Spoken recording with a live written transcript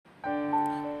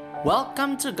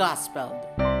Welcome to Gospel,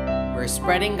 where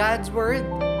spreading God's word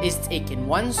is taken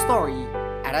one story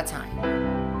at a time.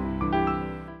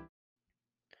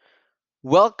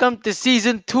 Welcome to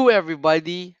season 2,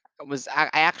 everybody. I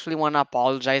actually want to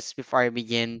apologize before I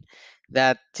begin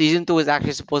that season 2 is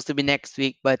actually supposed to be next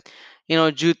week, but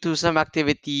due to some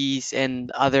activities and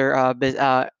other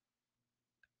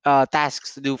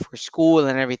tasks to do for school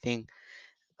and everything,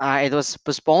 it was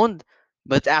postponed.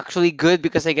 But actually good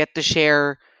because I get to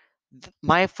share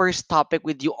my first topic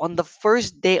with you on the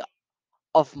first day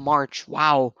of March.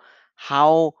 Wow,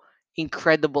 how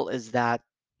incredible is that?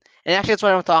 And actually, that's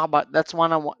what I want to talk about.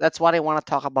 That's what I want to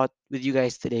talk about with you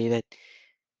guys today. That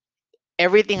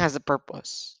everything has a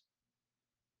purpose.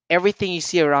 Everything you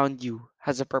see around you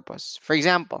has a purpose. For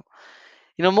example,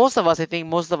 most of us, I think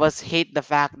most of us hate the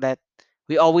fact that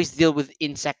we always deal with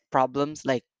insect problems.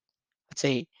 Like, let's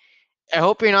say, I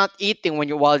hope you're not eating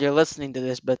while you're listening to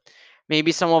this, but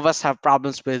maybe some of us have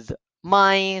problems with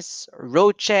mice, or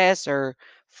roaches, or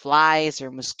flies,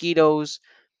 or mosquitoes.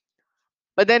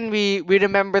 But then we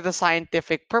remember the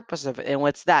scientific purpose of it, and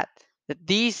what's that? That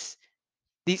these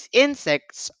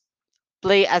insects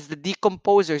play as the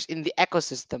decomposers in the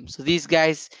ecosystem. So these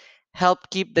guys help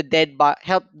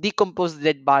decompose the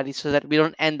dead bodies so that we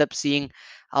don't end up seeing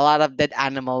a lot of dead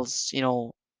animals,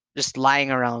 just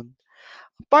lying around.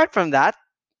 Apart from that,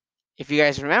 if you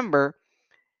guys remember,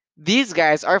 these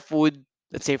guys are food.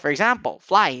 Let's say, for example,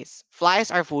 flies.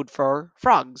 Flies are food for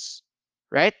frogs,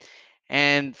 right?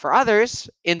 And for other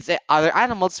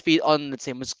animals feed on, let's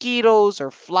say, mosquitoes or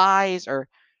flies, or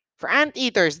for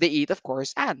anteaters, they eat, of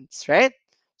course, ants, right?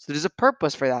 So there's a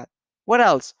purpose for that. What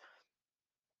else?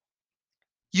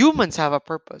 Humans have a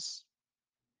purpose,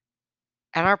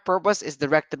 and our purpose is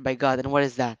directed by God. And what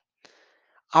is that?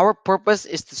 Our purpose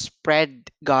is to spread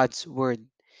God's word.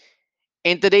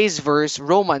 In today's verse,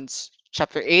 Romans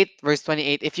chapter 8, verse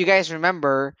 28, if you guys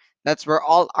remember, that's where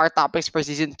all our topics for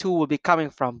season 2 will be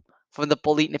coming from the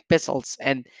Pauline epistles.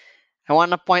 And I want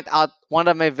to point out one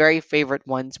of my very favorite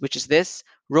ones, which is this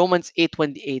Romans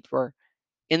 8:28, where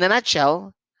in a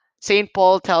nutshell, St.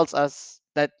 Paul tells us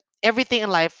that everything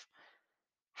in life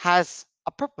has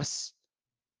a purpose.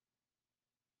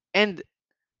 And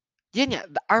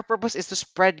our purpose is to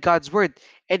spread God's word.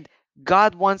 And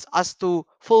God wants us to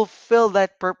fulfill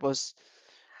that purpose.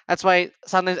 That's why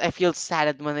sometimes I feel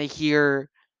sad when I hear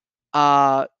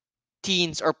uh,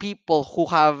 teens or people who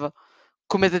have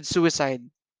committed suicide,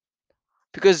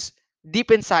 because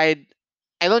deep inside,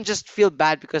 I don't just feel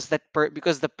bad because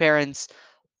the parents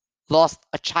lost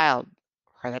a child,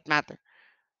 for that matter.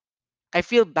 I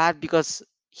feel bad because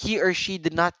he or she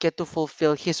did not get to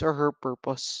fulfill his or her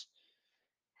purpose.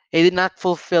 They did not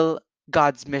fulfill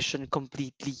God's mission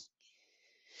completely.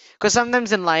 Because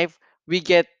sometimes in life we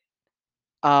get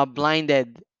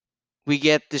blinded, we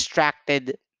get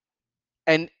distracted,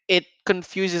 and it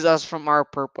confuses us from our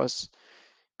purpose.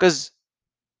 Because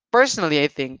personally, I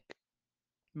think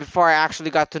before I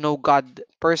actually got to know God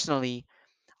personally,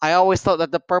 I always thought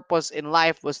that the purpose in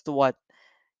life was to what?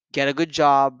 Get a good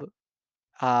job,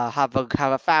 have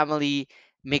a family,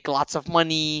 make lots of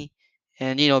money,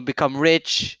 and become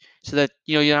rich, so that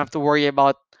you don't have to worry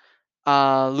about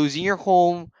losing your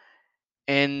home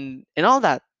and all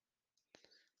that.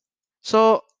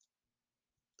 So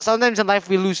sometimes in life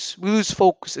we lose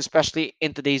focus, especially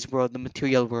in today's world, the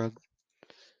material world.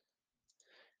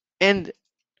 And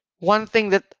one thing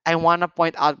that I want to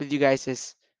point out with you guys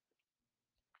is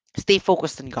stay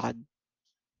focused on God.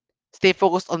 Stay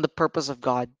focused on the purpose of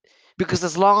God. Because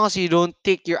as long as you don't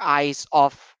take your eyes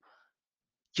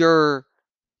your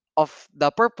off the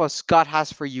purpose God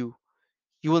has for you,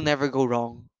 you will never go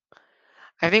wrong.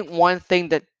 I think one thing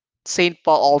that Saint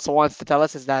Paul also wants to tell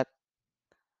us is that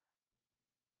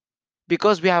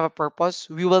because we have a purpose,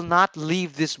 we will not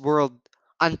leave this world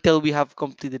until we have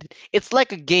completed it. It's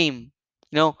like a game.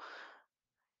 You know,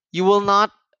 you will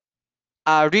not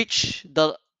reach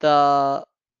the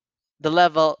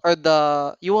level, or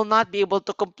the you will not be able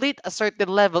to complete a certain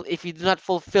level if you do not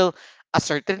fulfill a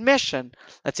certain mission.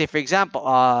 Let's say, for example,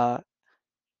 a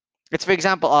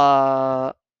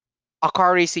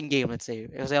car racing game. Let's say,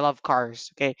 because I love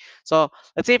cars. Okay, so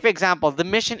let's say, for example, the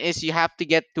mission is you have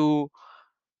to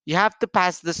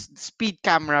pass this speed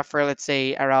camera for, let's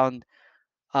say, around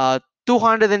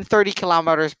 230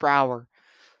 kilometers per hour.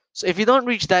 So if you don't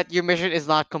reach that, your mission is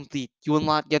not complete. You will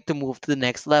not get to move to the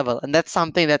next level. And that's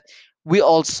something that we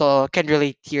also can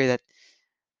relate here, that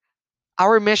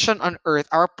our mission on earth,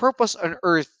 our purpose on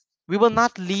earth, we will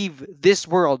not leave this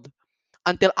world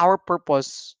until our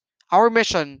purpose, our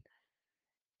mission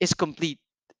is complete.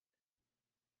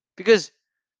 Because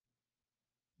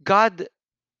God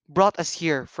brought us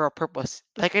here for a purpose.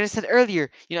 Like I said earlier,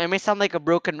 I may sound like a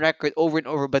broken record over and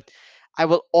over, but I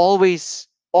will always,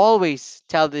 always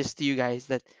tell this to you guys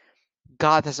that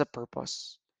God has a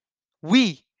purpose.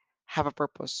 We have a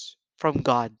purpose from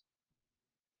God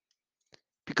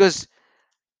because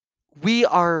we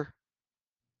are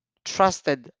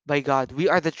trusted by God. We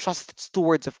are the trusted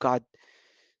stewards of God.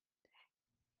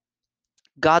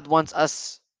 God wants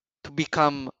us to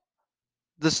become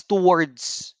the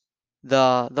stewards,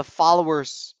 the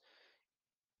followers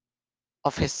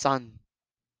of his son.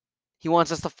 He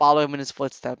wants us to follow him in his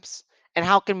footsteps. And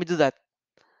how can we do that?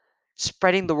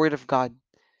 Spreading the word of God.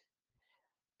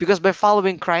 Because by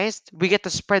following Christ, we get to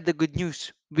spread the good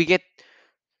news. We get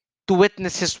to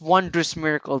witness his wondrous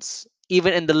miracles,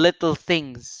 even in the little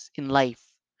things in life.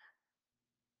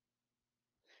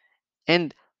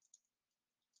 And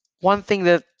one thing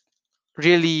that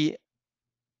really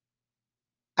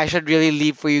I should really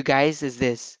leave for you guys is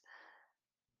this: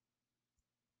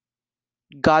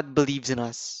 God believes in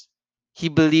us. He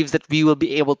believes that we will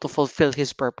be able to fulfill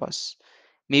his purpose.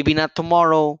 Maybe not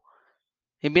tomorrow,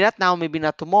 maybe not now, maybe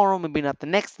not tomorrow, maybe not the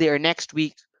next day or next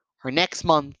week or next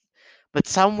month, but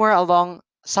somewhere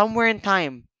in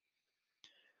time,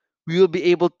 we will be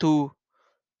able to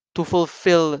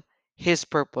fulfill his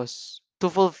purpose, to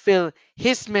fulfill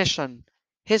his mission,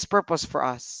 his purpose for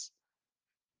us.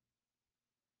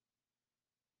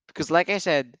 Because like I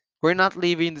said, we're not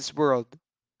leaving this world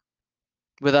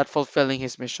without fulfilling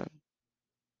his mission.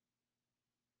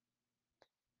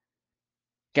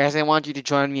 Guys, I want you to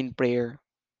join me in prayer.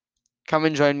 Come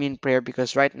and join me in prayer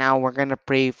because right now I'm going to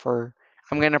pray for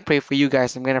you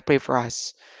guys. I'm going to pray for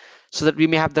us so that we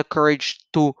may have the courage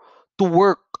to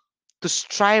work, to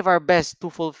strive our best to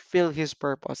fulfill his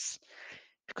purpose.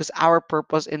 Because our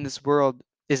purpose in this world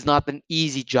is not an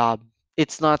easy job.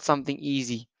 It's not something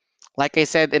easy. Like I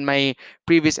said in my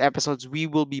previous episodes, we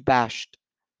will be bashed.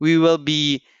 We will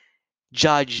be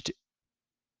judged.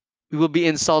 We will be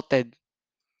insulted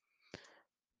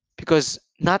because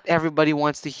not everybody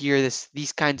wants to hear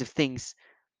these kinds of things.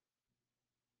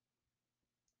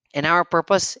 And our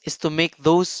purpose is to make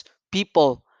those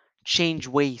people change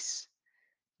ways.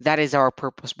 That is our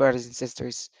purpose, brothers and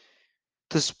sisters,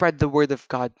 to spread the word of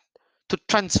God, to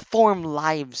transform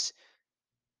lives.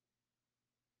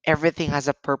 Everything has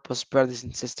a purpose, brothers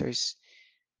and sisters.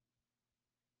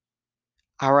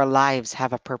 Our lives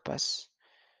have a purpose.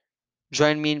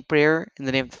 Join me in prayer in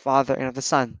the name of the Father and of the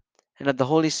Son and of the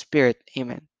Holy Spirit.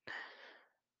 Amen.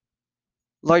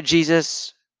 Lord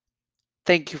Jesus,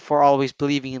 thank you for always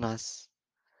believing in us.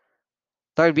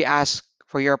 Lord, we ask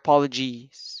for your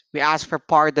apologies. We ask for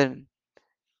pardon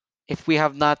if we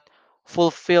have not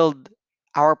fulfilled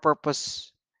our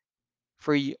purpose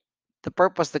for you, the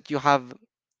purpose that you have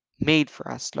made for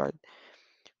us, Lord.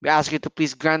 We ask you to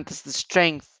please grant us the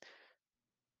strength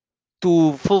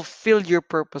to fulfill your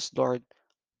purpose, Lord.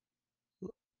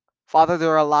 Father,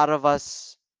 there are a lot of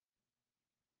us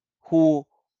who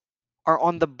are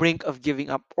on the brink of giving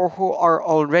up or who are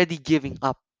already giving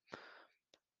up.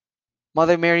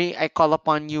 Mother Mary, I call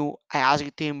upon you. I ask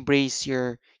you to embrace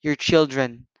your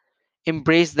children.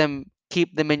 Embrace them,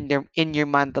 keep them in your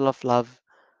mantle of love.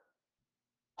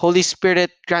 Holy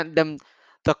Spirit, grant them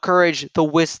the courage, the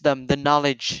wisdom, the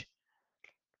knowledge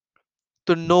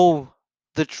to know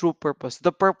the true purpose,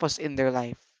 the purpose in their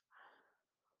life.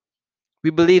 We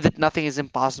believe that nothing is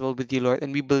impossible with you, Lord,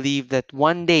 and we believe that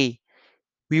one day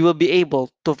we will be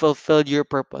able to fulfill your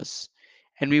purpose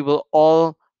and we will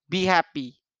all be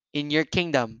happy in your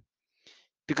kingdom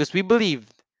because we believe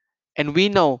and we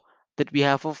know that we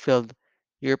have fulfilled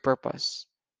your purpose.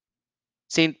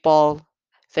 Saint Paul,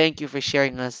 thank you for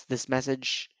sharing us this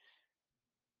message.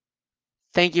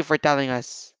 Thank you for telling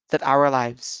us that our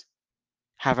lives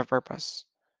have a purpose.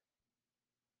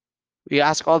 We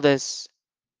ask all this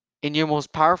in your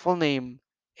most powerful name.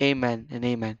 Amen and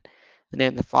amen. In the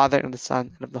name of the Father and of the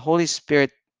Son and of the Holy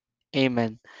Spirit.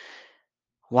 Amen.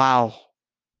 Wow.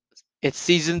 It's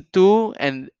season 2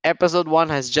 and episode 1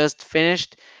 has just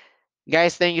finished.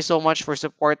 Guys, thank you so much for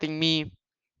supporting me.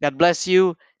 God bless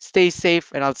you. Stay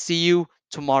safe and I'll see you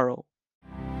tomorrow.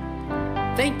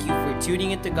 Thank you for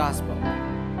tuning into Gospel.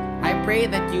 I pray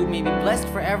that you may be blessed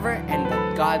forever and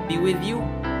that God be with you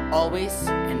always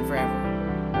and forever.